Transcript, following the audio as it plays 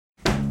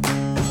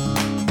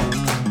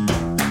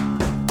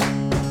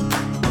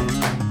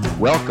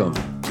Welcome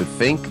to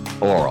Think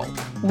Oral,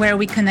 where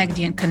we connect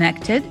the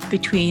unconnected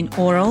between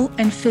oral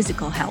and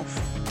physical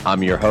health.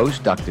 I'm your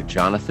host, Dr.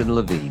 Jonathan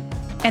Levine.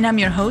 And I'm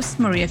your host,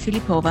 Maria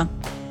Filipova.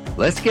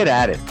 Let's get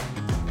at it.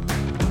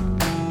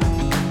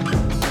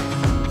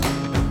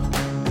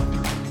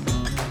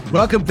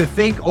 Welcome to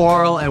Think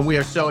Oral, and we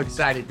are so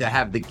excited to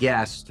have the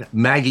guest,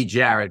 Maggie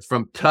Jarrett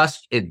from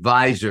TUSK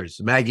Advisors.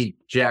 Maggie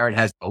Jarrett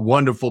has a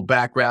wonderful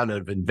background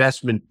of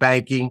investment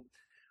banking.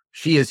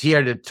 She is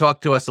here to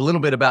talk to us a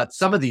little bit about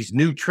some of these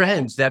new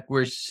trends that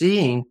we're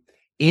seeing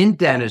in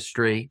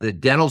dentistry, the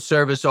dental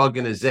service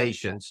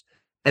organizations,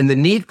 and the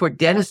need for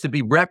dentists to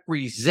be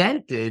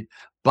represented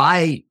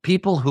by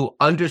people who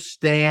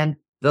understand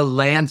the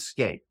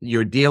landscape.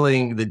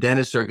 The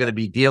dentists are going to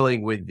be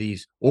dealing with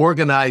these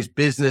organized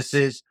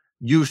businesses,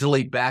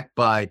 usually backed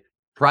by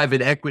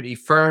private equity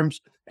firms,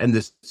 and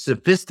the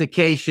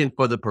sophistication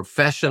for the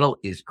professional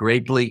is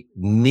greatly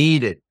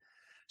needed.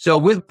 So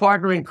with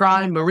partner in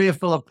crime, Maria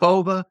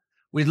Filipova,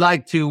 we'd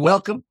like to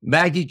welcome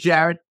Maggie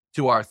Jarrett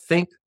to our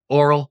Think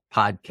Oral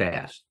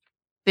podcast.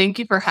 Thank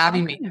you for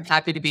having me. I'm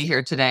happy to be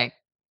here today.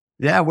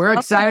 Yeah, we're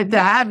excited to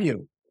have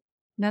you.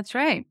 That's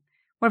right.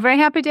 We're very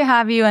happy to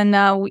have you.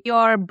 And we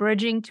are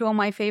bridging two of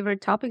my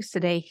favorite topics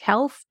today,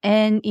 health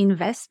and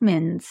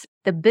investments,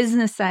 the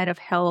business side of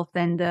health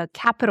and the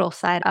capital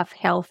side of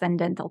health and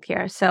dental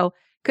care. So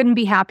couldn't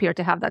be happier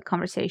to have that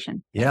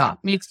conversation. Yeah.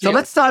 Me too. So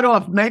let's start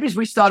off. Maybe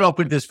we start off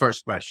with this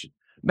first question.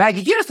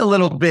 Maggie, give us a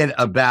little bit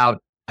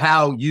about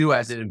how you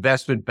as an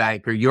investment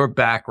banker, your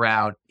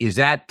background is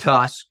at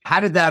TUSK.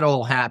 How did that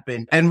all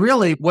happen? And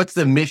really, what's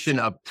the mission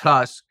of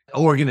TUSK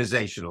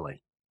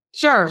organizationally?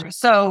 Sure.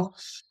 So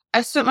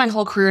I spent my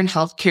whole career in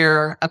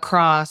healthcare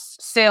across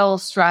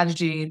sales,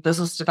 strategy,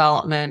 business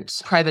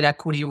development, private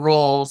equity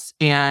roles,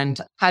 and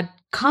had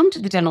come to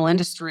the dental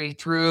industry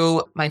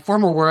through my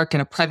former work in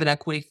a private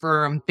equity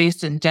firm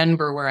based in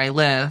Denver, where I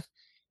live.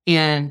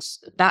 And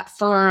that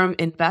firm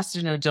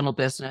invested in a dental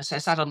business. I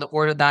sat on the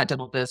board of that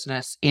dental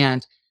business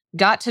and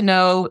got to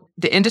know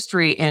the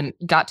industry and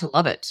got to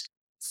love it.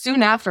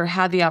 Soon after,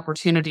 had the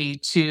opportunity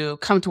to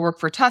come to work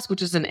for TUSK,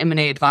 which is an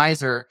M&A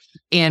advisor,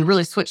 and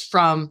really switch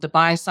from the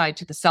buy side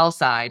to the sell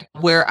side,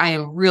 where I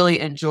am really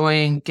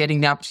enjoying getting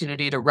the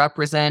opportunity to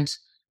represent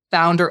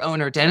founder,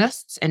 owner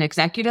dentists and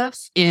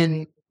executives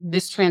in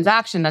this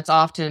transaction that's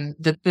often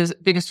the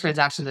biggest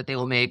transaction that they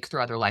will make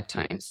throughout their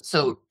lifetimes.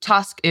 So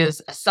TUSK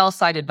is a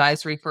sell-side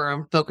advisory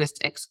firm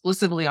focused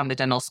exclusively on the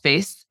dental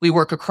space. We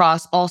work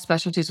across all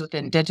specialties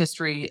within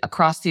dentistry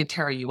across the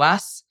entire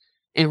U.S.,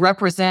 and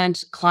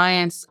represent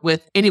clients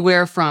with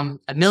anywhere from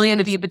 $1 million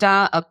of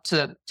EBITDA up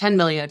to $10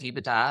 million of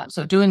EBITDA.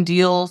 So doing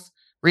deals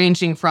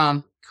ranging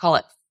from, call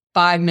it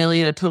 $5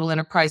 million of total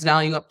enterprise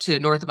value up to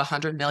north of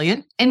 $100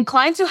 million. And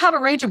clients who have a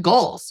range of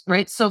goals,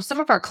 right? So some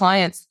of our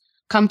clients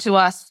come to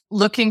us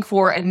looking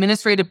for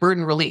administrative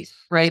burden relief,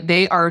 right?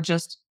 They are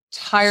just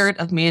tired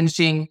of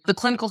managing the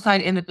clinical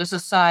side and the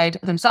business side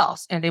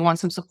themselves, and they want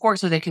some support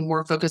so they can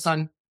more focus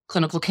on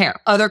clinical care.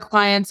 Other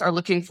clients are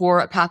looking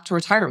for a path to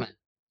retirement.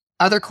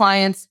 Other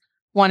clients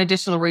want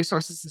additional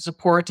resources and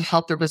support to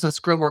help their business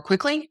grow more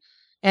quickly.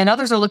 And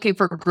others are looking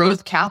for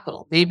growth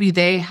capital. Maybe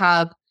they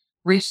have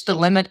reached the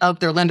limit of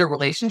their lender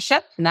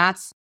relationship, and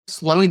that's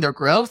slowing their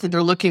growth. And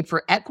they're looking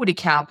for equity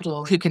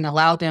capital who can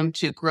allow them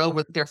to grow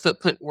with their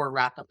footprint more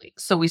rapidly.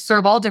 So we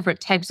serve all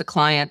different types of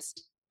clients.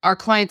 Our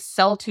clients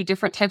sell to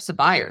different types of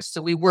buyers.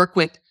 So we work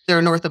with, there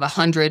are north of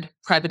 100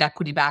 private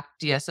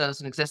equity-backed DSOs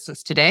in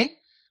existence today.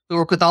 We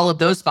work with all of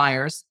those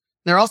buyers.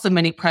 There are also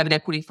many private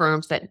equity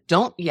firms that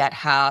don't yet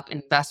have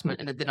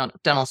investment in the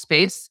dental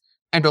space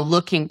and are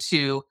looking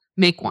to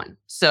make one.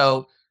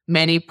 So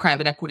many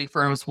private equity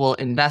firms will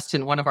invest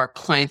in one of our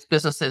clients'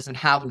 businesses and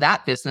have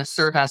that business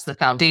serve as the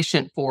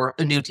foundation for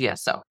a new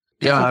DSO.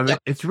 Yeah, I mean,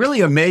 it's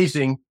really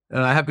amazing,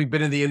 having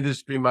been in the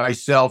industry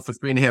myself for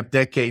 3.5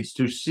 decades,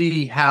 to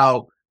see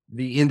how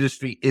the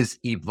industry is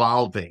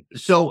evolving.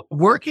 So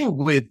working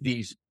with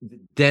these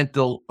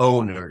dental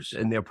owners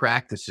and their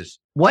practices,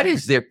 what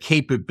is their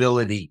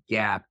capability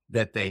gap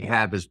that they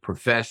have as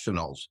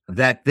professionals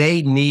that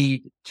they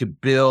need to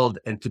build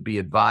and to be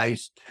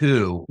advised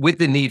to with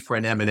the need for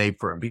an M&A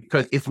firm?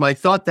 Because it's my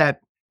thought that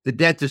the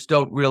dentists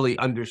don't really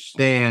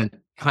understand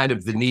kind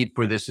of the need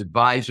for this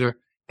advisor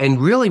and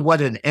really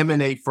what an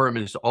M&A firm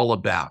is all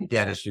about,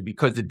 dentistry,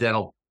 because the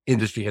dental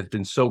industry has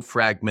been so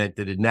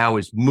fragmented and now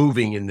is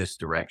moving in this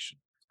direction.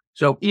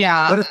 So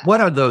yeah,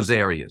 what are those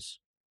areas?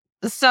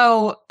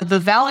 So the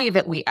value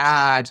that we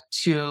add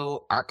to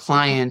our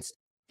clients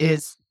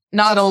is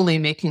not only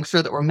making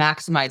sure that we're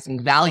maximizing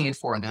value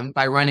for them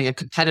by running a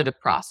competitive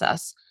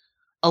process.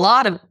 A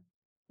lot of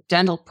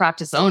dental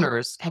practice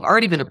owners have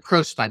already been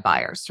approached by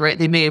buyers, right?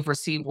 They may have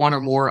received one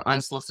or more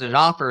unsolicited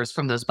offers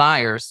from those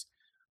buyers,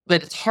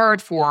 but it's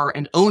hard for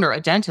an owner,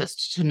 a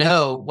dentist, to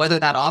know whether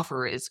that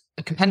offer is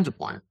a competitive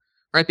one,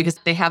 right? Because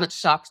they haven't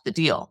shopped the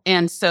deal.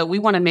 And so we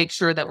want to make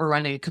sure that we're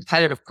running a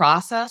competitive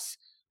process,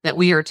 that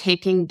we are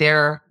taking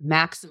their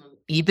maximum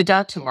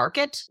EBITDA to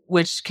market,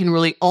 which can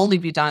really only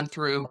be done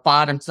through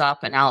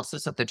bottoms-up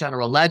analysis of the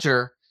general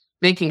ledger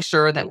making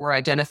sure that we're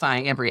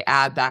identifying every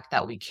add back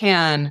that we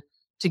can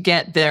to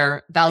get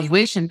their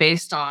valuation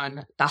based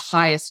on the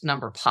highest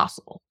number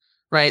possible,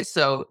 right?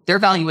 So their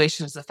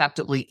valuation is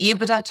effectively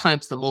EBITDA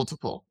times the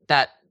multiple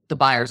that the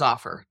buyers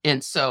offer.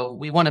 And so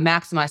we want to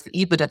maximize the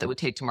EBITDA that we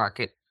take to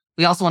market.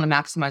 We also want to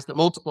maximize the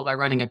multiple by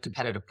running a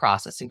competitive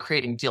process and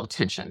creating deal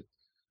tension.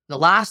 The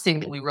last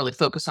thing that we really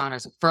focus on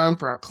as a firm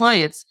for our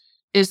clients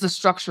is the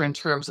structure in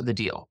terms of the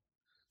deal.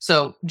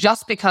 So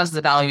just because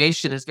the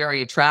valuation is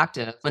very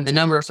attractive, when the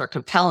numbers are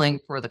compelling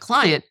for the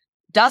client,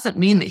 doesn't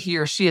mean that he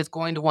or she is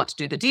going to want to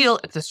do the deal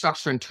if the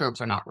structure and terms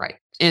are not right.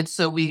 And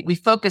so we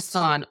focus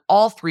on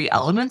all three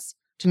elements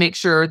to make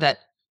sure that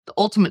the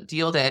ultimate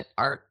deal that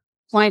our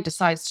client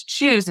decides to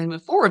choose and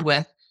move forward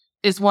with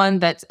is one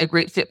that's a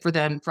great fit for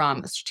them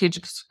from a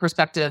strategic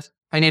perspective,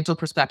 financial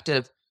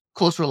perspective,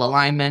 cultural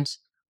alignment.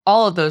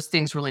 All of those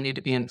things really need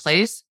to be in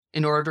place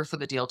in order for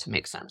the deal to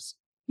make sense.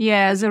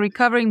 Yeah, as a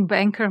recovering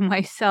banker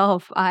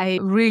myself, I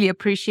really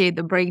appreciate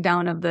the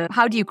breakdown of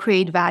how do you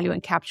create value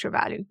and capture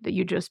value that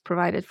you just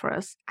provided for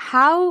us.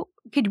 How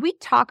could we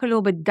talk a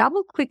little bit,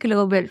 double click a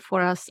little bit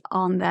for us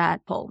on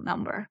that poll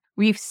number?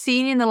 We've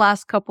seen in the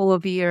last couple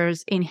of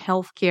years in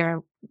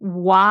healthcare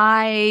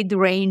wide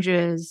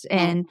ranges,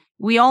 and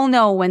we all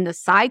know when the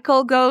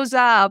cycle goes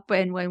up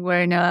and when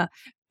we're in a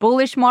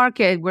bullish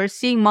market, we're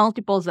seeing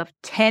multiples of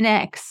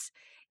 10x.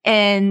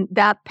 And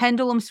that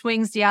pendulum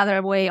swings the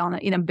other way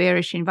in a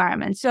bearish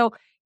environment. So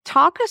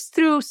talk us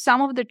through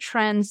some of the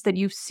trends that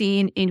you've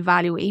seen in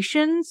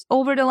valuations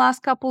over the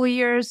last couple of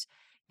years.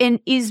 And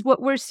is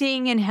what we're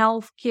seeing in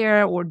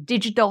healthcare or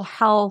digital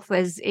health,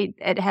 as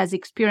it has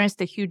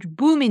experienced a huge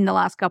boom in the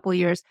last couple of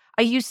years,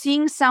 are you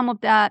seeing some of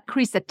that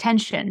increased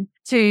attention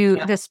to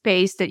the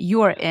space that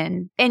you're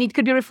in? And it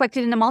could be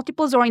reflected in the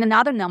multiples or in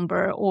another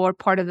number or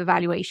part of the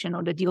valuation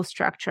or the deal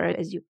structure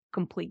as you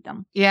complete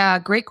them. Yeah,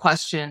 great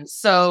question.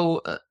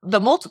 So the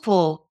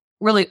multiple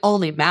really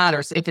only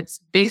matters if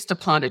it's based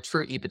upon a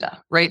true EBITDA,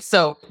 right?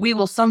 So we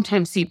will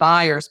sometimes see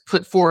buyers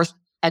put forth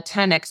a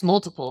 10x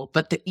multiple,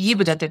 but the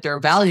EBITDA that they're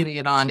valuing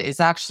it on is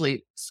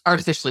actually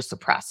artificially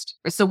suppressed.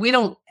 So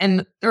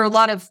and there are a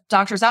lot of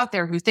doctors out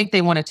there who think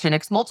they want a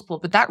 10x multiple,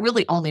 but that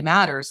really only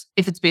matters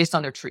if it's based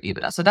on their true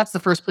EBITDA. So that's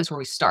the first place where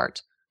we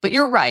start. But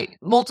you're right.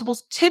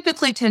 Multiples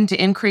typically tend to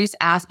increase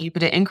as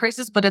EBITDA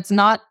increases, but it's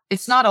not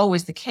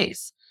always the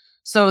case.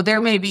 So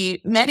there may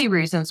be many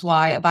reasons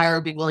why a buyer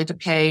would be willing to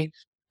pay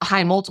a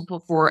high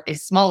multiple for a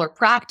smaller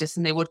practice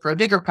than they would for a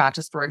bigger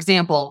practice. For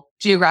example,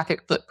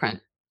 geographic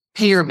footprint,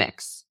 payer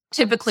mix.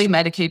 Typically,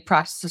 Medicaid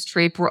practices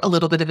trade for a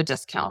little bit of a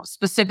discount,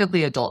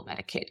 specifically adult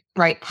Medicaid,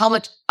 right? How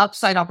much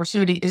upside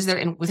opportunity is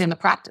there within the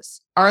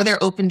practice? Are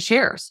there open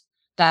chairs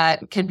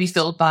that can be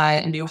filled by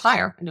a new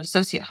hire, an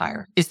associate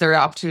hire? Is there an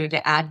opportunity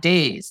to add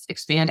days,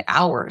 expand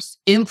hours,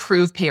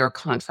 improve payer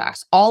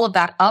contracts? All of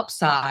that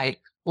upside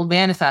will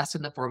manifest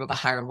in the form of a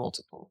higher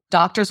multiple.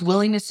 Doctors'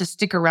 willingness to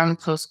stick around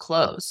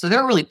post-close. So there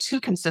are really two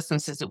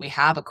consistencies that we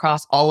have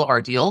across all of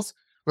our deals,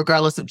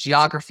 regardless of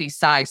geography,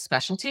 size,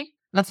 specialty.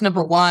 That's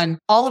number one.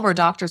 All of our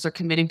doctors are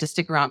committing to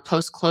stick around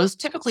post-close,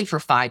 typically for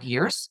 5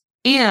 years.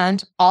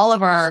 And all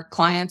of our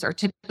clients are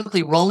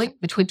typically rolling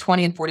between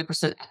 20 and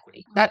 40%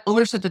 equity. That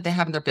ownership that they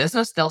have in their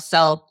business, they'll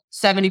sell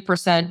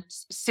 70%,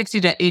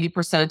 60 to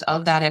 80%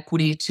 of that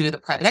equity to the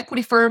private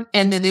equity firm.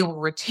 And then they will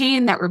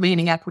retain that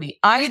remaining equity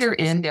either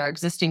in their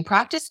existing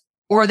practice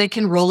or they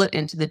can roll it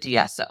into the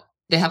DSO.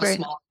 They have a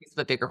small piece of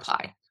a bigger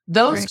pie.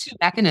 Those two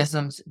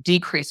mechanisms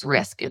decrease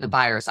risk in the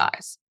buyer's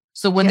eyes.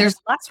 So when there's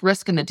less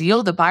risk in the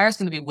deal, the buyer's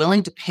going to be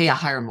willing to pay a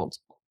higher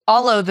multiple.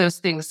 All of those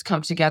things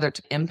come together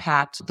to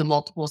impact the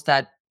multiples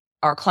that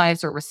our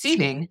clients are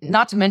receiving,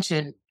 not to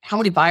mention how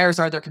many buyers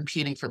are there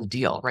competing for the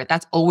deal, right?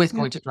 That's always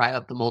going to drive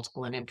up the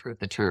multiple and improve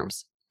the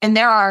terms. And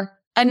there are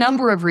a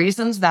number of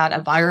reasons that a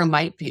buyer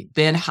might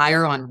bid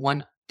higher on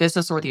one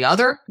business or the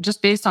other,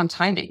 just based on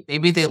timing.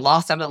 Maybe they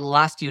lost out on the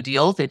last few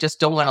deals. They just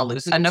don't want to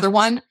lose another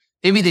one.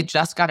 Maybe they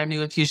just got a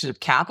new infusion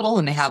of capital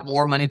and they have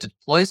more money to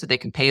deploy so they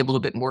can pay a little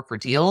bit more for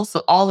deals.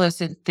 So all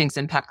those things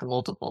impact the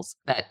multiples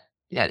that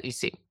you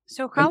see.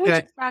 So how would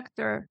you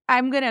factor?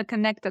 I'm going to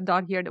connect the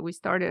dot here that we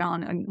started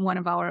on in one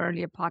of our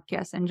earlier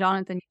podcasts. And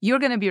Jonathan, you're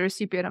going to be a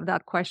recipient of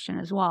that question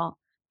as well.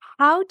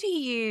 How do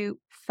you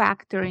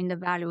factor in the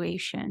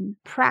valuation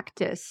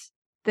practice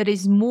that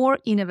is more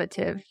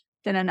innovative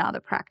than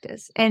another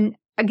practice? And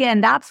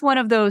again, that's one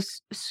of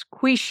those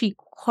squishy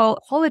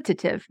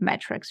qualitative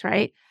metrics,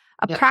 right?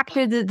 A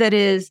practice that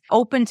is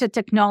open to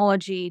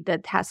technology,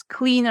 that has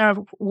cleaner,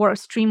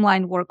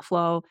 streamlined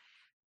workflow.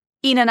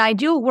 In an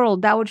ideal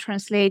world, that would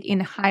translate in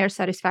higher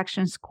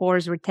satisfaction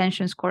scores,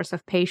 retention scores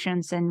of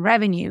patients and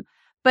revenue.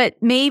 But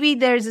maybe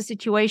there's a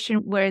situation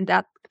where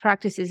that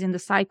practice is in the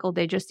cycle,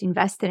 they just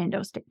invested in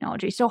those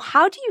technologies. So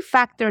how do you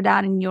factor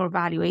that in your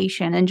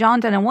valuation? And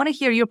Jonathan, I want to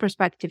hear your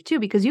perspective too,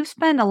 because you've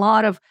spent a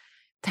lot of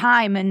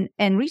time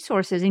and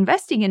resources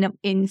investing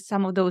in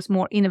some of those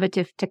more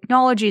innovative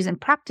technologies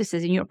and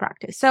practices in your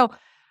practice. So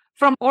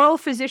from oral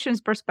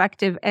physician's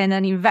perspective and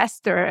an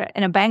investor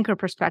and a banker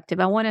perspective,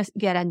 I want to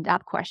get at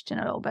that question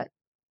a little bit.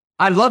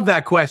 I love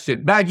that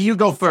question. Maggie, you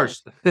go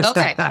first.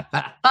 Okay.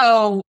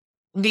 Oh,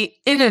 the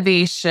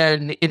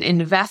innovation in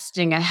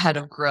investing ahead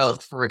of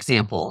growth, for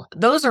example,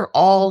 those are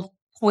all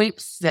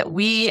points that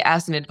we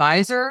as an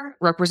advisor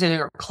representing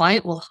our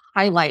client will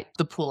highlight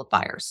the pool of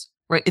buyers,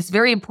 right? It's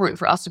very important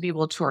for us to be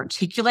able to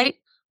articulate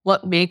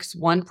what makes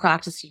one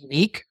practice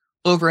unique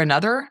over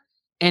another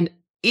and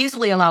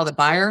easily allow the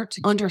buyer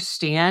to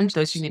understand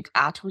those unique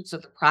attributes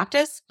of the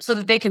practice so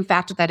that they can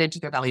factor that into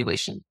their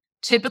valuation.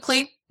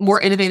 Typically, more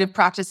innovative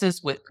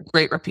practices with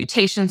great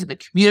reputations in the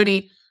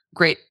community,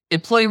 great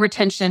employee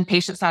retention,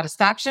 patient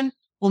satisfaction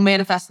will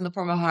manifest in the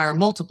form of a higher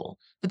multiple.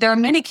 But there are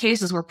many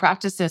cases where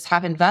practices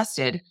have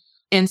invested,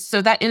 and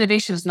so that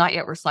innovation is not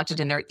yet reflected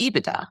in their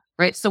EBITDA,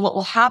 right? So what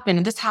will happen,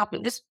 and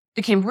this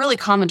became really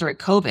common during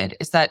COVID,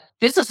 is that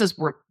businesses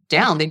were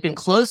down. They've been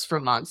closed for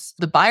months.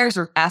 The buyers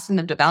are asking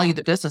them to value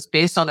the business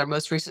based on their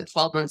most recent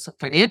 12 months of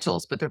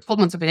financials, but their 12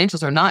 months of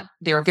financials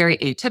they are very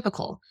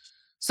atypical.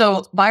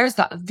 So buyers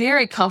got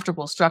very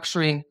comfortable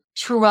structuring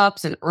true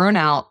ups and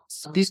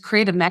earnouts, these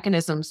creative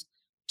mechanisms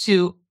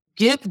to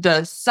give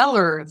the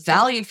seller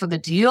value for the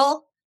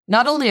deal,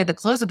 not only at the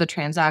close of the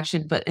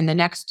transaction, but in the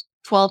next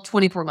 12,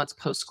 24 months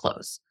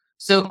post-close.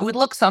 So it would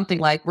look something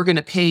like, we're going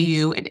to pay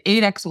you an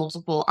 8x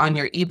multiple on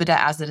your EBITDA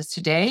as it is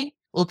today.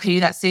 We'll pay you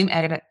that same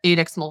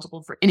 8x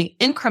multiple for any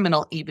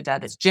incremental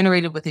EBITDA that's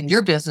generated within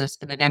your business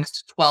in the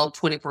next 12,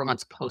 24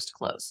 months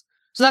post-close.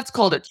 So that's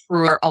called a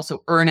true, or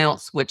also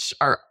earnouts, which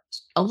are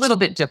a little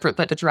bit different,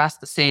 but address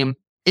the same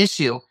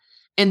issue.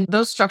 And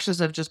those structures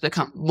have just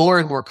become more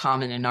and more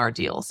common in our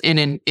deals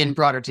and in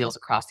broader deals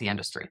across the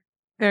industry.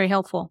 Very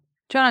helpful.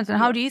 Jonathan,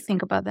 how do you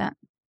think about that?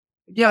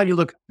 Yeah, you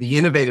look, the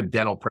innovative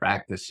dental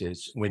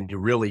practices, when you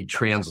really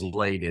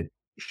translate it,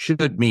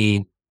 should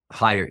mean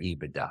higher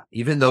EBITDA,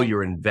 even though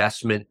your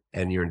investment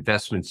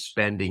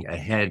spending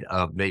ahead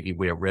of maybe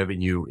where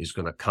revenue is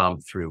going to come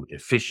through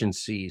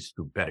efficiencies,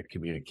 through better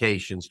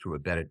communications, through a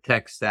better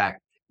tech stack.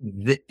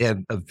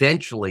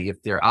 Eventually,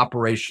 if they're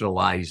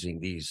operationalizing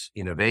these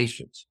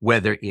innovations,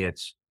 whether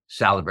it's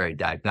salivary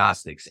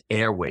diagnostics,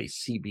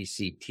 airways,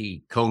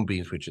 CBCT, cone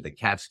beams, which are the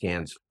CAT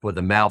scans for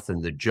the mouth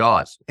and the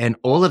jaws, and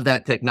all of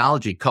that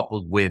technology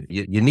coupled with,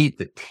 you need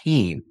the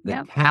team,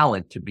 the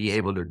talent to be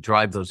able to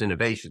drive those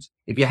innovations.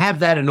 If you have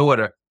that in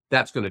order,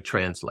 that's going to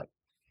translate.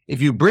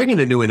 If you bring in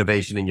a new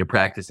innovation in your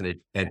practice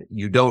and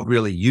you don't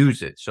really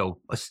use it, so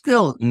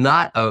still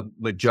not a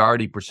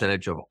majority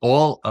percentage of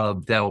all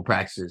of dental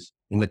practices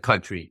in the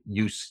country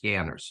use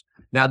scanners.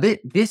 Now,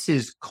 this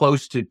is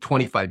close to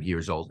 25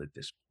 years old at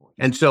this point.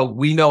 And so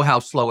we know how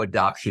slow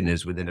adoption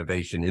is with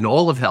innovation in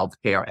all of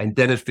healthcare, and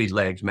dentistry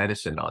lags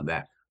medicine on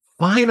that.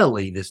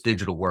 Finally, this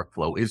digital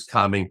workflow is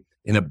coming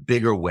in a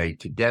bigger way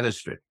to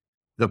dentistry.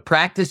 The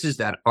practices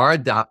that are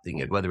adopting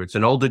it, whether it's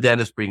an older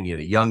dentist bringing in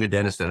a younger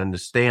dentist that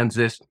understands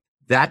this,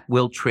 that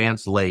will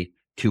translate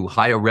to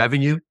higher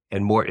revenue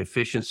and more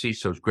efficiency.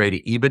 So it's greater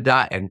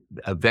EBITDA, and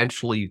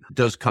eventually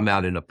does come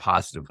out in a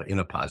positive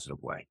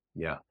way.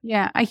 Yeah.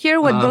 Yeah. I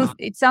hear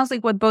it sounds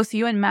like what both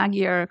you and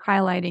Maggie are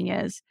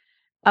highlighting is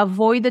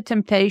avoid the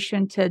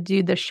temptation to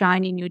do the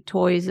shiny new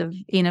toys of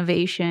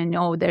innovation.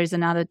 Oh, there's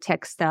another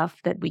tech stuff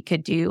that we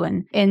could do.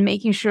 And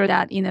making sure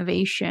that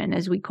innovation,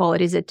 as we call it,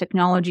 is a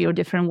technology or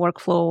different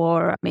workflow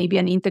or maybe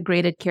an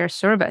integrated care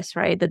service,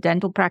 right? The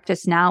dental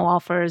practice now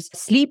offers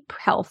sleep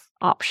health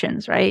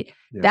options, right?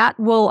 Yeah. That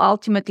will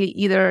ultimately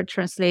either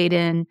translate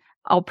in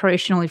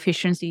operational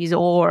efficiencies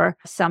or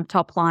some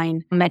top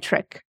line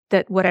metric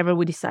that whatever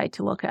we decide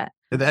to look at.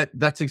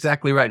 That's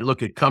exactly right.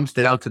 Look, it comes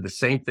down to the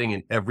same thing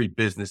in every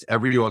business,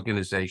 every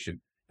organization,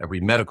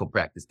 every medical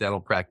practice, dental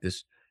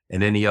practice,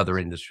 and any other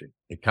industry.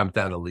 It comes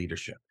down to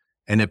leadership.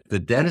 And if the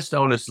dentist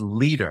owner's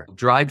leader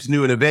drives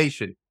new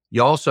innovation,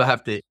 you also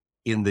have to,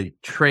 in the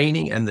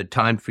training and the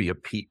time for your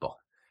people.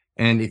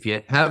 And if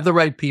you have the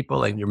right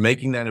people and you're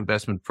making that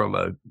investment from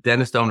a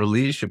dentist owner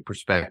leadership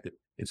perspective,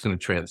 it's going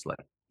to translate.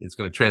 It's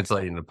going to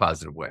translate in a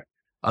positive way.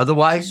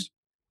 Otherwise,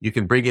 you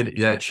can bring in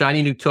that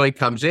shiny new toy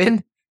comes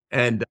in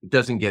and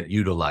doesn't get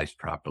utilized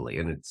properly.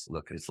 And it's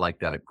like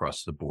that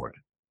across the board.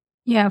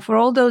 Yeah. For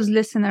all those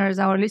listeners,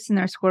 our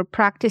listeners who are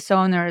practice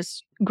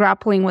owners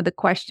grappling with the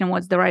question,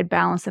 what's the right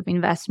balance of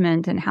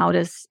investment and how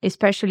does,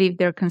 especially if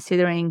they're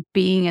considering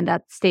being in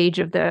that stage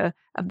of their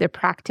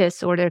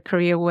practice or their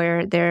career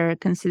where they're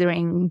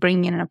considering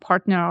bringing in a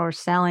partner or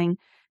selling,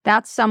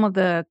 that's some of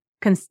the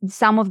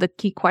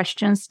key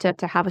questions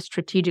to have a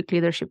strategic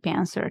leadership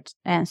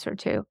answer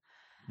to.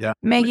 Yeah.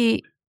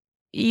 Maggie,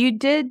 you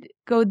did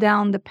go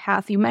down the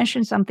path. You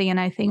mentioned something, and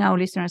I think our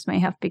listeners may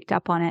have picked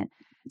up on it.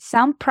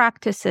 Some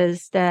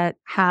practices that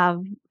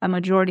have a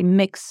majority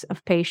mix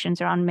of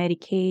patients are on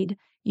Medicaid,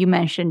 you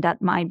mentioned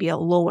that might be a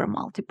lower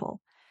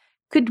multiple.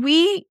 Could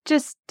we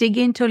just dig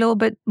into a little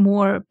bit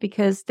more?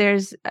 Because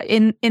there's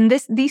in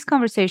these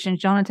conversations,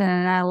 Jonathan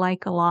and I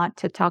like a lot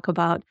to talk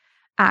about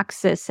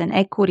access and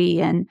equity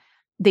and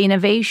the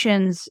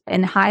innovations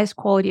and highest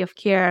quality of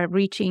care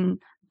reaching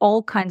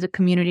all kinds of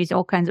communities,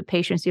 all kinds of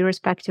patients,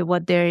 irrespective of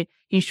what their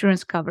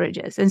insurance coverage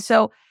is. And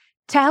so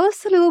Tell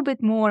us a little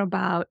bit more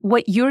about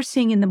what you're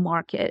seeing in the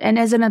market. And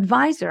as an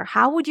advisor,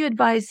 how would you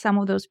advise some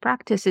of those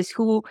practices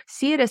who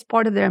see it as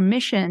part of their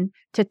mission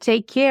to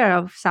take care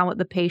of some of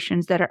the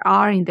patients that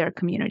are in their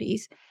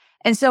communities?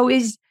 And so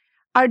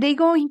are they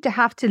going to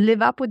have to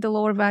live up with the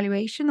lower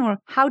valuation, or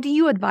how do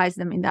you advise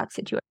them in that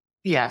situation?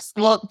 Yes.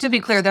 Well, to be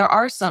clear, there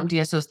are some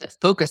DSOs that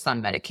focus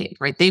on Medicaid,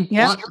 right? They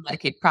want the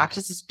Medicaid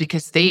practices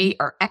because they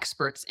are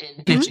experts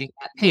in managing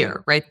that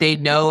payer, right? They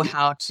know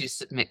how to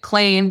submit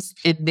claims.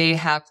 They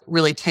have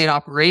really tight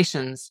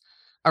operations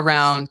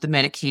around the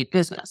Medicaid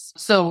business.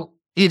 So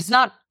it is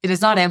not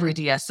every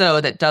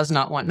DSO that does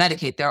not want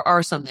Medicaid. There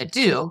are some that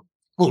do.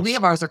 What we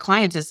have as our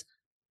clients is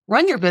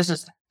run your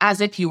business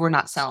as if you were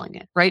not selling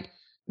it, right?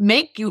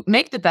 Make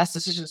the best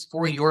decisions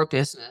for your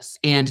business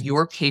and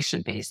your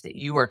patient base that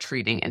you are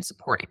treating and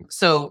supporting.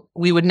 So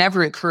we would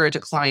never encourage a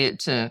client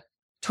to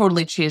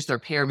totally change their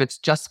payer mix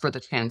just for the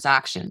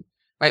transaction,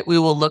 right? We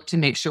will look to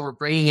make sure we're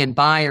bringing in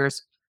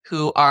buyers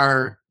who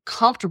are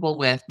comfortable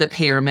with the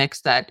payer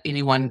mix that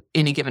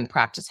any given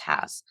practice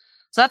has.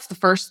 So that's the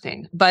first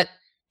thing. But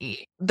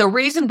the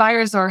reason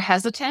buyers are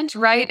hesitant,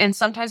 right? And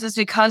sometimes it's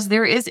because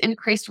there is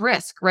increased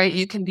risk, right?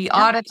 You can be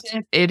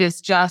audited. It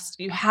is just,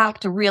 you have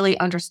to really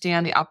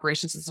understand the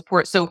operations and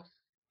support. So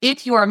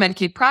if you are a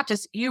Medicaid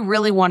practice, you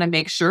really want to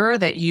make sure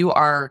that you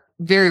are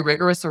very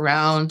rigorous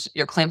around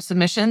your claim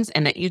submissions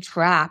and that you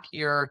track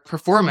your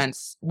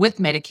performance with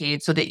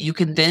Medicaid so that you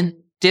can then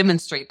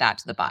demonstrate that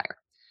to the buyer,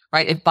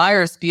 right? If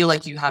buyers feel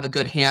like you have a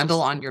good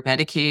handle on your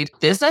Medicaid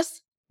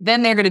business,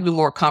 then they're going to be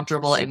more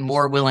comfortable and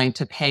more willing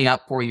to pay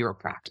up for your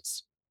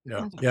practice.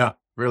 Yeah.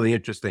 Really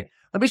interesting.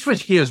 Let me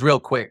switch gears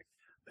real quick.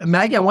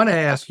 Maggie, I want to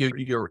ask you,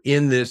 you're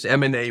in this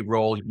M&A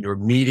role, you're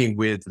meeting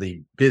with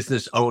the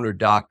business owner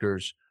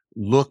doctors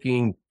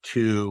looking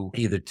to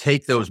either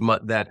take those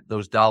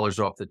dollars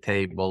off the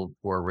table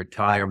for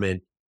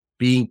retirement,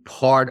 being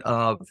part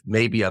of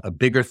maybe a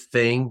bigger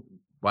thing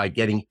by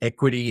getting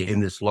equity in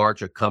this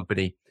larger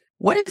company.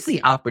 What is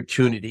the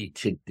opportunity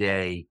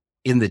today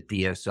in the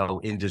DSO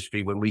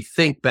industry when we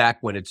think back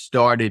when it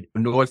started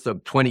north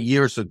of 20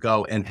 years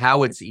ago and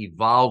how it's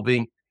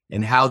evolving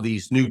and how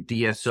these new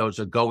DSOs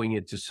are going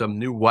into some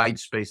new white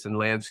space and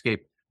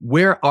landscape?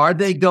 Where are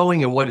they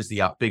going and what is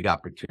the big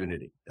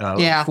opportunity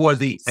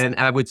and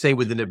I would say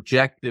with an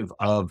objective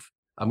of,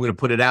 I'm going to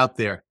put it out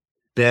there,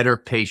 better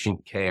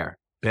patient care,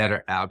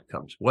 better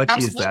outcomes. What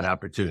is that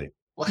opportunity?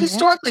 Well,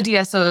 historically,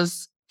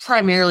 DSOs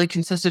primarily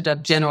consisted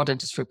of general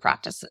dentistry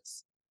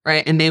practices,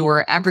 right? And they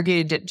were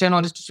aggregated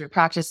general dentistry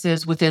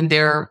practices within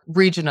their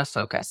region of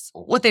focus.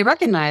 What they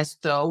recognized,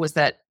 though, was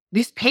that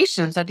these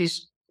patients at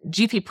these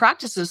GP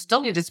practices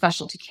still needed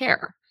specialty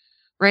care,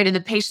 right? And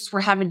the patients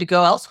were having to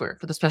go elsewhere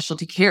for the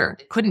specialty care.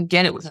 They couldn't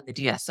get it within the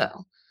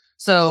DSO.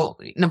 So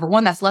number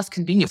one, that's less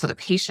convenient for the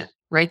patient,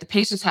 right? The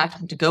patients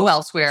have to go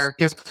elsewhere.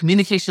 There's a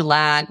communication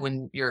lag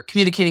when you're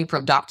communicating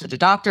from doctor to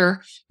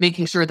doctor,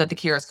 making sure that the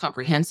care is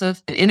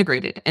comprehensive and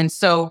integrated. And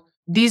so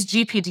these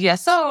GP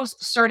DSOs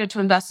started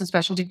to invest in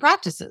specialty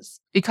practices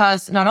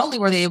because not only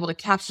were they able to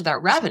capture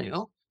that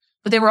revenue,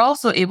 but they were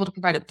also able to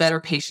provide a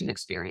better patient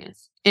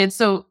experience. And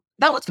so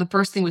that was the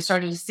first thing we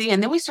started to see.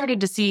 And then we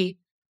started to see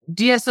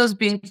DSOs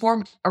being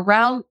formed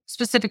around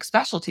specific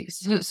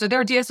specialties. So there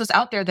are DSOs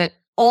out there that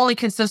only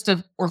consist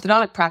of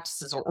orthodontic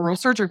practices or oral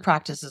surgery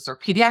practices or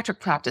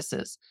pediatric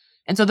practices.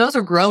 And so those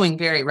are growing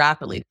very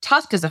rapidly.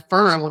 TUSK as a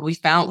firm, when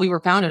we were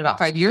founded about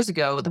 5 years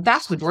ago, the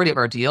vast majority of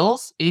our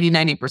deals,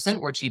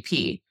 80-90% were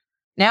GP.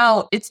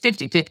 Now it's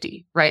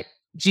 50-50, right?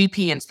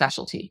 GP and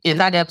specialty. And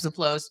that ebbs and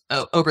flows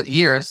over the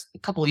years. A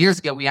couple of years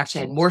ago, we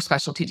actually had more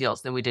specialty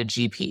deals than we did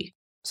GP.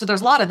 So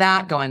there's a lot of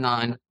that going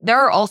on. There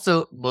are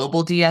also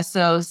mobile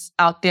DSOs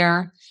out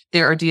there.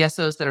 There are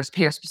DSOs that are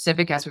payer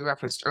specific, as we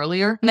referenced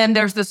earlier. And then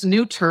there's this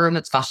new term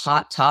that's a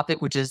hot topic,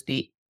 which is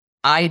the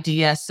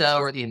IDSO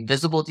or the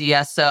invisible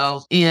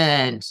DSO.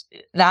 And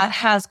that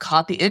has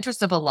caught the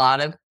interest of a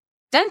lot of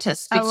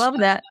dentists. I love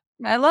that.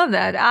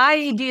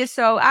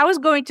 IDSO. I was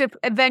going to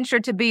venture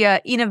to be a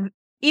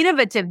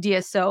innovative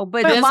DSO,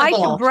 but Mike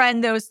can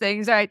brand those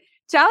things. All right.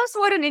 Tell us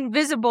what an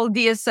invisible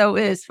DSO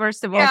is,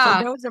 first of all,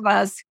 for those of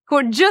us who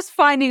are just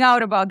finding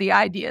out about the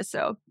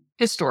IDSO.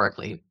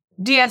 Historically,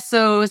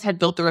 DSOs had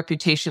built the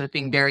reputation of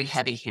being very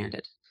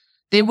heavy-handed.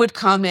 They would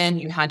come in,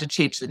 you had to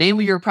change the name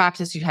of your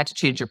practice, you had to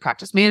change your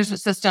practice management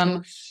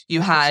system,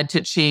 you had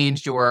to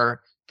change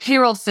your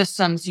payroll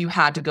systems, you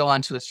had to go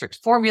onto a strict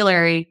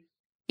formulary.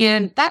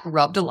 And that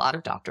rubbed a lot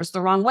of doctors the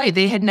wrong way.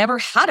 They had never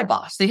had a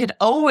boss. They had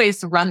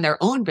always run their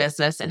own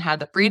business and had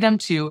the freedom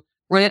to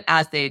run it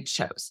as they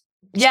chose.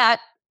 Yet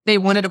they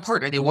wanted a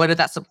partner. They wanted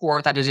that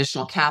support, that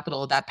additional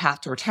capital, that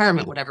path to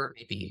retirement, whatever it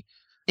may be.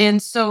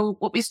 And so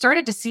what we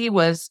started to see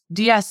was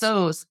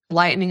DSOs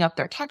lightening up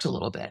their touch a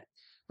little bit,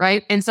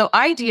 right? And so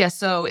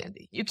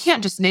IDSO, you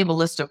can't just name a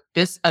list of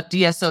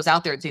DSOs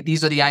out there and say,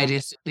 these are the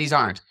IDSOs, these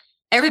aren't.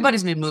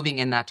 Everybody's been moving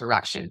in that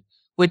direction,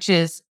 which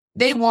is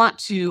they want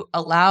to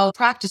allow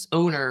practice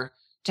owner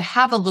to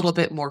have a little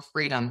bit more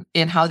freedom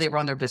in how they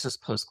run their business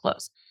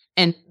post-close.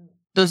 And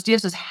those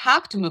DSOs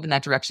have to move in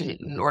that direction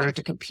in order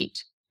to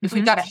compete, If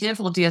we've got a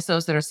handful of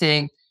DSOs that are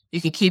saying, you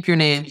can keep your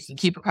name, you can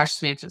keep a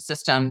practice management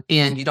system,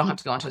 and you don't have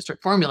to go onto a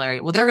strict formulary,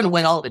 well, they're going to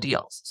win all the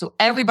deals. So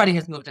everybody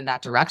has moved in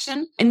that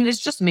direction, and it's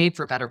just made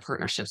for better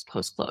partnerships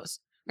post-close.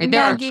 Right?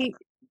 Maggie,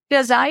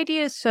 does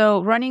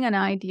running an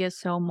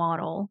IDSO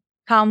model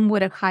come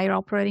with a higher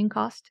operating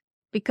cost?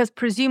 Because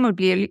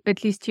presumably,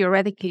 at least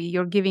theoretically,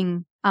 you're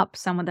giving up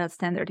some of that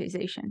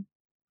standardization.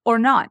 Or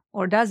not,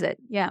 or does it?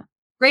 Yeah.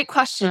 Great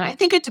question. I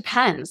think it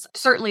depends.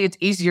 Certainly, it's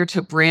easier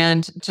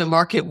to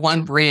market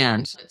one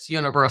brand. It's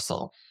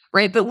universal,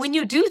 right? But when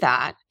you do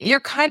that, you're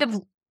kind of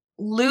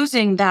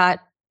losing that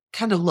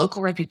kind of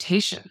local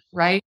reputation,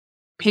 right?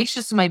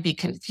 Patients might be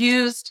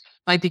confused,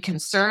 might be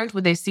concerned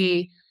when they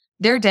see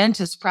their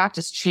dentist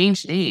practice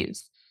change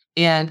names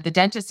and the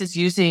dentist is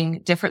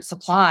using different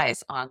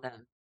supplies on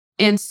them.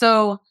 And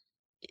so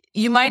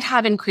you might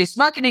have increased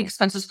marketing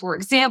expenses, for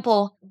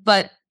example,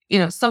 but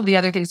some of the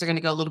other things are going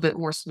to go a little bit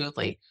more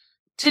smoothly.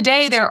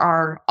 Today, there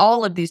are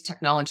all of these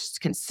technologies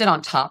can sit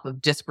on top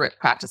of disparate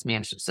practice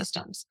management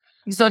systems.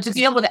 So to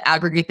be able to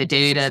aggregate the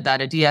data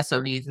that a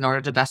DSO needs in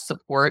order to best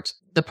support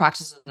the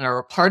practices that are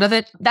a part of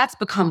it, that's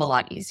become a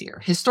lot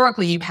easier.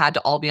 Historically, you had to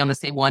all be on the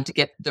same one to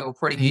get the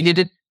reporting you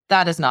needed.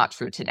 That is not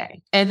true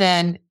today. And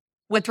then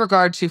with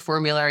regard to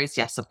formularies,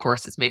 yes, of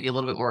course, it's maybe a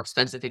little bit more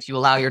expensive if you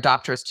allow your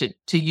doctors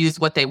to use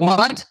what they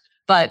want,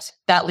 but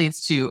that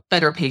leads to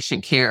better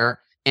patient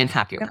care and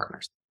happier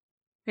partners.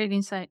 Great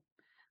insight.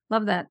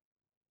 Love that.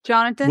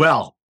 Jonathan?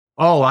 Well,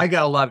 I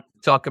got a lot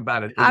to talk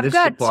about it in this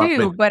department. I've got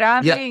two, but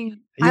I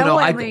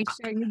want to make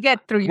sure you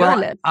get through your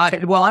list.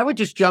 I would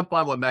just jump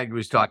on what Maggie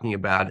was talking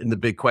about in the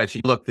big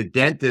question. Look, the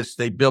dentists,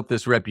 they built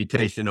this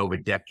reputation over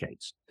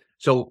decades.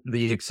 So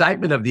the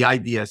excitement of the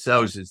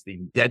IDSOs is the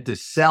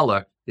dentist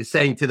seller is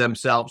saying to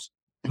themselves,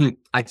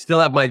 I still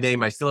have my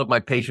name. I still have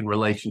my patient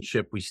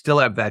relationship. We still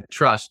have that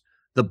trust.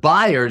 The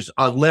buyers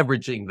are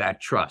leveraging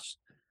that trust.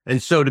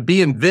 And so to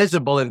be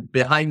invisible and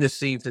behind the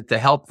scenes and to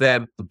help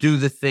them do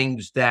the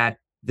things that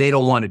they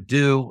don't want to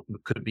do,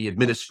 could be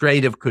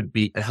administrative, could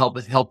be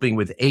helping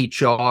with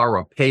HR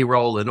or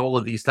payroll and all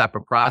of these type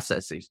of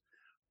processes.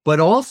 But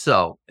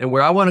also, and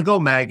where I want to go,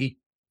 Maggie,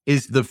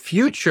 is the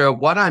future.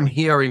 What I'm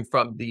hearing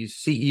from these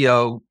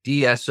CEO,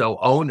 DSO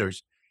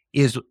owners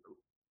is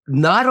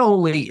not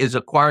only is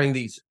acquiring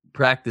these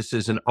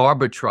practices an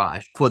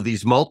arbitrage for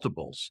these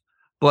multiples,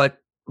 but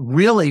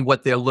really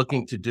what they're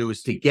looking to do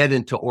is to get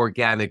into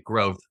organic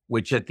growth,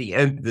 which at the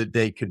end of the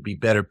day could be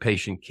better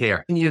patient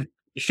care. Can you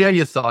share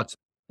your thoughts?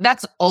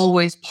 That's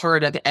always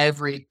part of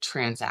every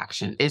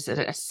transaction, is an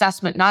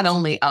assessment not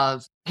only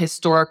of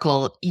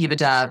historical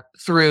EBITDA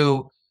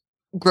through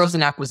growth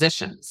and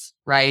acquisitions,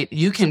 right?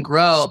 You can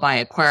grow by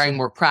acquiring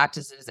more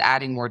practices,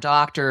 adding more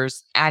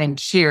doctors, adding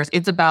chairs.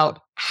 It's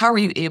about how are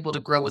you able to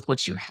grow with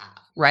what you have,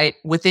 right?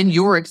 Within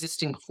your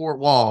existing four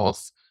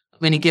walls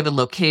of any given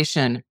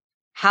location,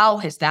 how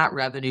has that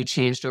revenue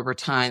changed over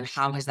time?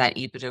 How has that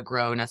EBITDA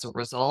grown as a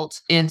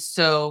result? And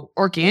so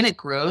organic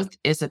growth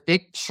is a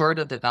big part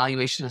of the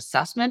valuation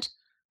assessment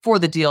for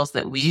the deals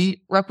that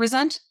we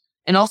represent,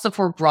 and also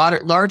for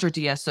larger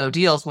DSO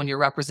deals when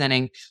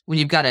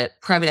you've got a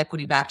private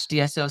equity backed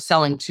DSO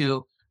selling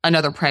to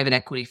another private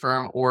equity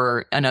firm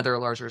or another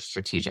larger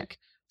strategic.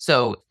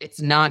 So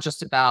it's not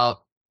just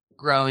about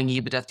growing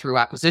EBITDA through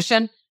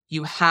acquisition.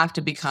 You have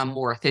to become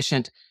more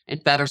efficient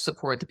and better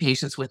support the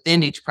patients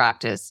within each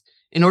practice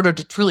in order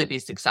to truly be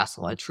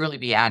successful and truly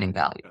be adding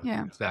value.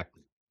 Yeah,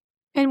 exactly.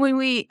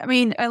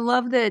 And I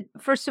love that.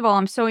 First of all,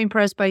 I'm so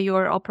impressed by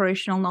your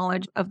operational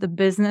knowledge of the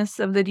business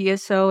of the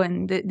DSO.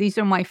 And these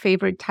are my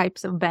favorite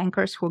types of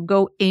bankers who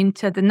go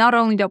into not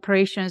only the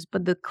operations,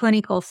 but the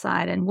clinical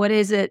side. And what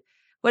does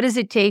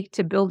it take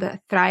to build a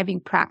thriving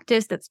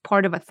practice that's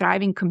part of a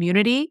thriving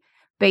community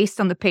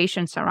based on the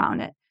patients around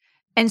it?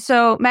 And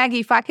so, Maggie,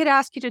 if I could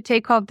ask you to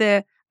take off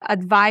the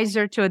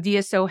advisor to a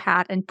DSO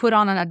hat and put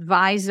on an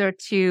advisor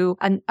to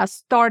a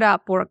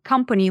startup or a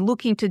company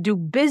looking to do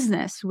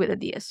business with a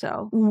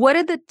DSO, what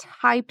are the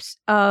types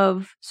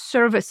of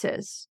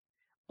services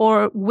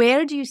or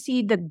where do you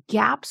see the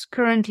gaps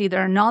currently that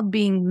are not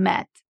being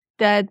met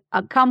that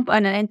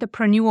an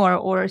entrepreneur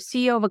or a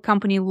CEO of a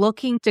company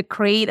looking to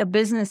create a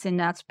business in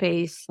that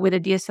space with a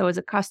DSO as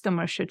a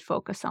customer should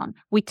focus on?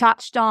 We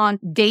touched on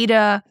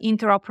data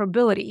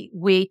interoperability.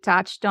 We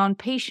touched on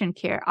patient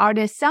care. Are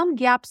there some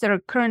gaps that are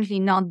currently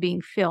not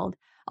being filled?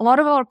 A lot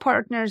of our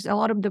partners, a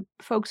lot of the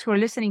folks who are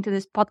listening to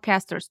this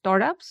podcast are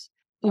startups.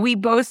 We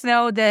both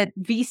know that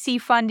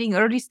VC funding,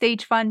 early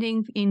stage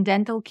funding in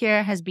dental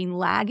care has been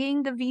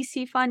lagging the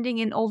VC funding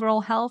in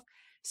overall health.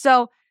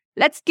 So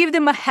let's give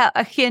them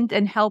a hint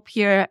and help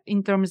here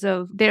in terms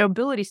of their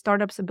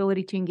startups'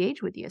 ability to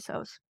engage with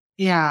DSOs.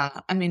 Yeah.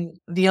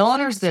 The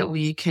owners that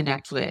we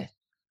connect with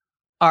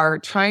are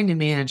trying to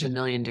manage a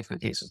million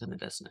different things within the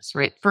business,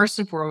 right? First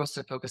and foremost,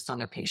 they're focused on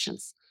their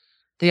patients.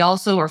 They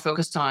also are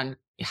focused on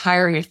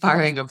hiring and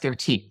firing of their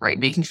team, right?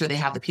 Making sure they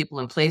have the people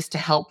in place to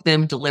help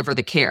them deliver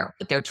the care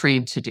that they're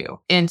trained to do.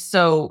 And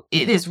so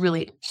it is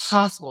really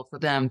impossible for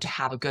them to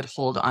have a good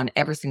hold on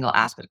every single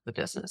aspect of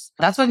the business.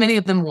 That's why many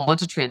of them want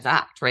to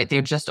transact, right?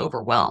 They're just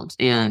overwhelmed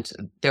and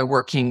they're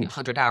working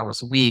 100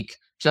 hours a week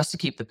just to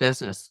keep the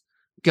business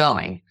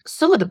going.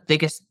 Some of the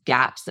biggest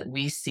gaps that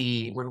we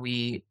see when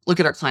we look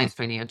at our clients'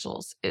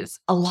 financials is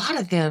a lot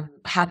of them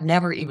have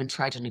never even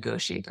tried to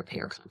negotiate their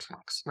payer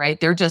contracts, right?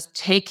 They're just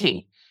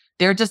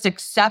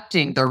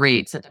accepting the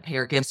rates that the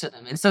payer gives to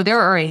them. And so there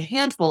are a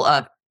handful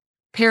of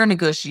payer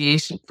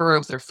negotiation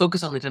firms that are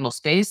focused on the dental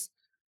space.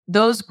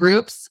 Those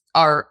groups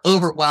are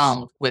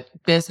overwhelmed with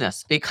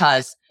business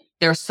because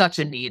there's such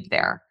a need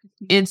there.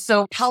 And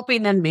so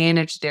helping them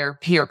manage their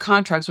payer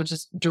contracts, which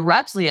just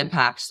directly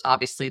impacts,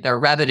 obviously, their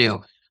revenue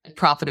and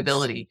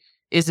profitability,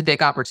 is a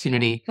big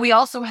opportunity. We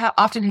also have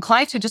often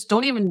clients who just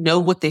don't even know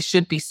what they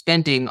should be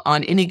spending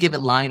on any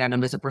given line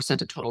item as a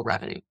percent of total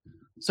revenue.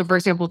 So, for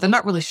example, they're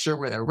not really sure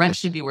where their rent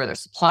should be, where their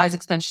supplies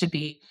expense should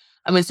be.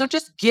 So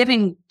just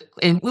giving,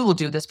 and we will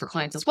do this for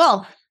clients as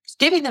well, just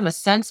giving them a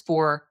sense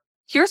for,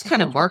 here's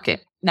kind of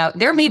market. Now,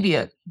 there may be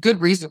a good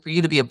reason for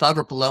you to be above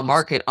or below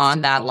market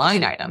on that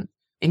line item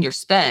in your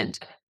spend.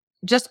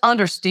 Just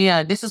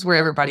understand this is where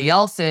everybody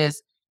else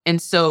is.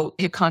 And so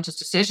make a conscious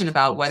decision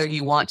about whether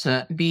you want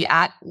to be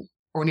at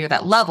or near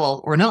that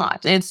level or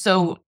not. And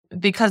so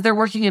because they're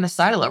working in a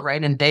silo,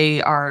 right? And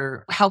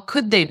how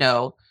could they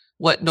know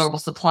what normal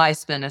supply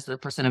spend as a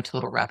percent of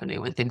total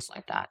revenue and things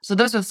like that? So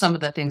those are some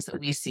of the things that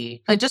we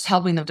see, and just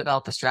helping them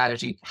develop the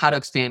strategy, how to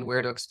expand,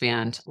 where to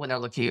expand when they're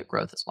looking at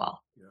growth as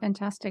well.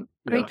 Fantastic.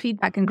 Great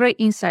feedback and great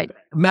insight.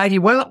 Maggie,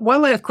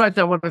 one last question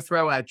I want to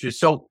throw at you.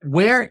 So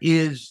where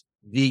is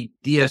the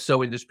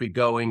DSO industry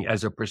going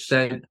as a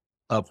percent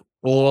of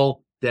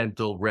all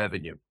dental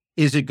revenue?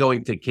 Is it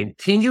going to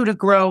continue to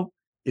grow?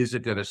 Is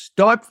it going to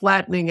start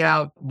flattening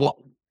out?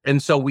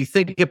 And so we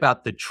think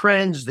about the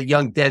trends, the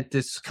young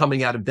dentists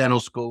coming out of dental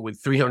school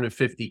with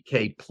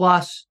 $350K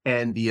plus,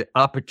 and the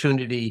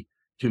opportunity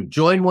to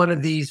join one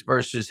of these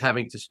versus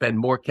having to spend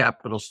more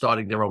capital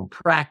starting their own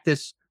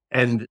practice.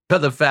 And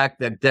the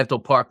fact that dental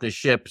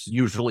partnerships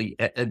usually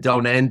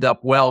don't end up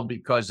well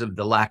because of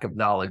the lack of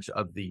knowledge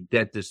of the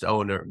dentist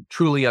owner,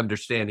 truly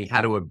understanding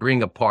how to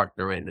bring a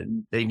partner in,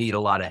 and they need a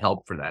lot of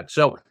help for that.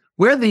 So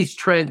where are these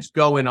trends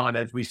going on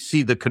as we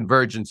see the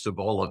convergence of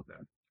all of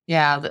them?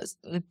 Yeah,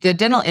 the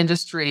dental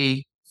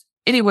industry,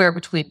 anywhere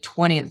between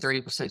 20 and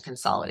 30%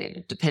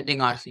 consolidated,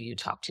 depending on who you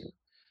talk to.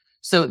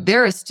 So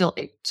there is still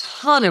a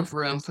ton of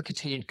room for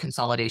continued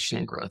consolidation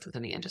and growth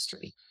within the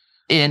industry.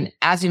 And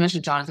as you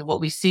mentioned, Jonathan,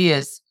 what we see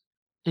is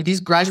these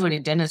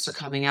graduating dentists are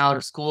coming out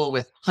of school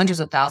with hundreds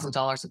of thousands of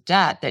dollars of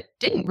debt that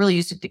didn't really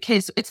used to be the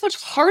case. So it's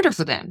much harder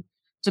for them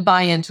to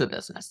buy into a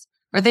business,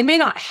 or they may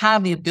not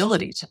have the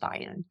ability to buy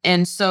in.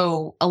 And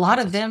so a lot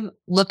of them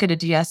look at a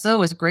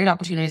DSO as a great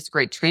opportunity. It's a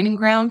great training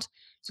ground.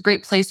 It's a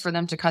great place for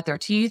them to cut their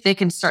teeth. They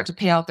can start to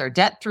pay out their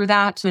debt through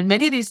that. And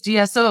many of these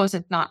DSOs,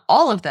 if not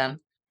all of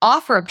them,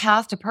 offer a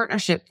path to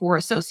partnership for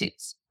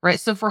associates, right?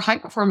 So for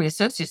high-performing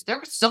associates,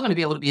 they're still going to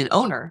be able to be an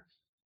owner.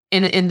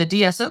 In the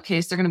DSO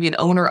case, they're going to be an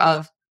owner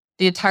of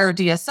the entire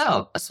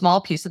DSO, a small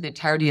piece of the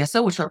entire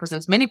DSO, which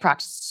represents many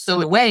practices. So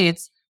in a way,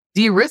 it's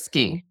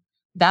de-risking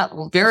that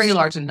very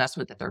large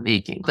investment that they're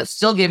making, but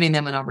still giving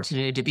them an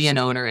opportunity to be an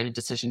owner and a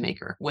decision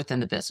maker within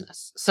the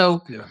business.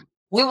 So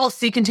we will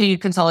see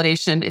continued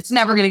consolidation. It's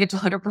never going to get to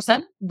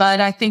 100%,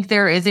 but I think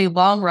there is a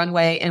long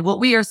runway. And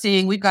what we are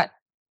seeing, we've got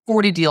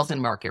 40 deals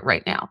in market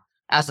right now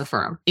as a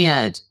firm.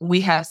 And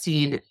we have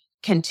seen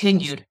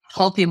continued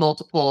healthy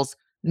multiples,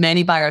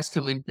 many buyers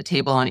coming to the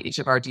table on each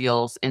of our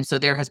deals. And so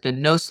there has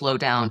been no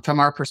slowdown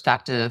from our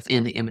perspective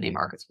in the M&A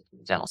markets within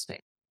the dental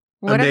space.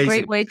 What Amazing. A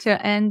great way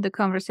to end the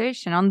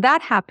conversation. On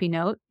that happy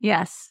note,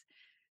 yes.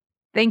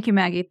 Thank you,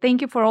 Maggie.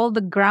 Thank you for all the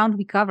ground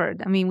we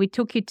covered. I mean, we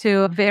took you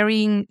to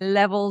varying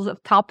levels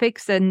of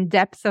topics and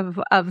depths of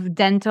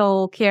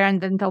dental care and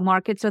dental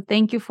market. So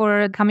thank you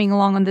for coming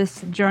along on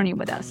this journey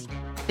with us.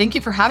 Thank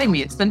you for having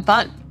me. It's been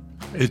fun.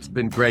 It's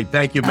been great.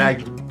 Thank you,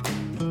 Maggie.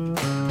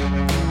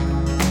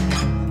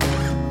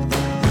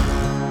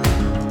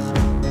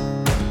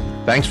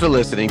 Thanks for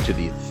listening to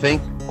the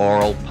Think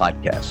Oral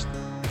podcast.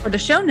 For the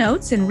show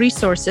notes and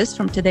resources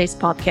from today's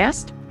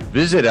podcast,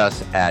 visit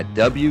us at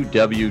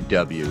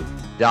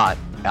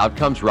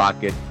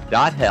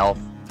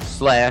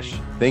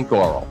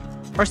www.outcomesrocket.health/thinkoral.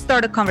 or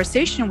start a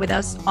conversation with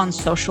us on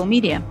social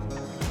media.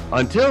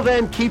 Until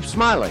then, keep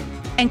smiling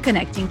and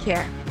connecting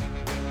care.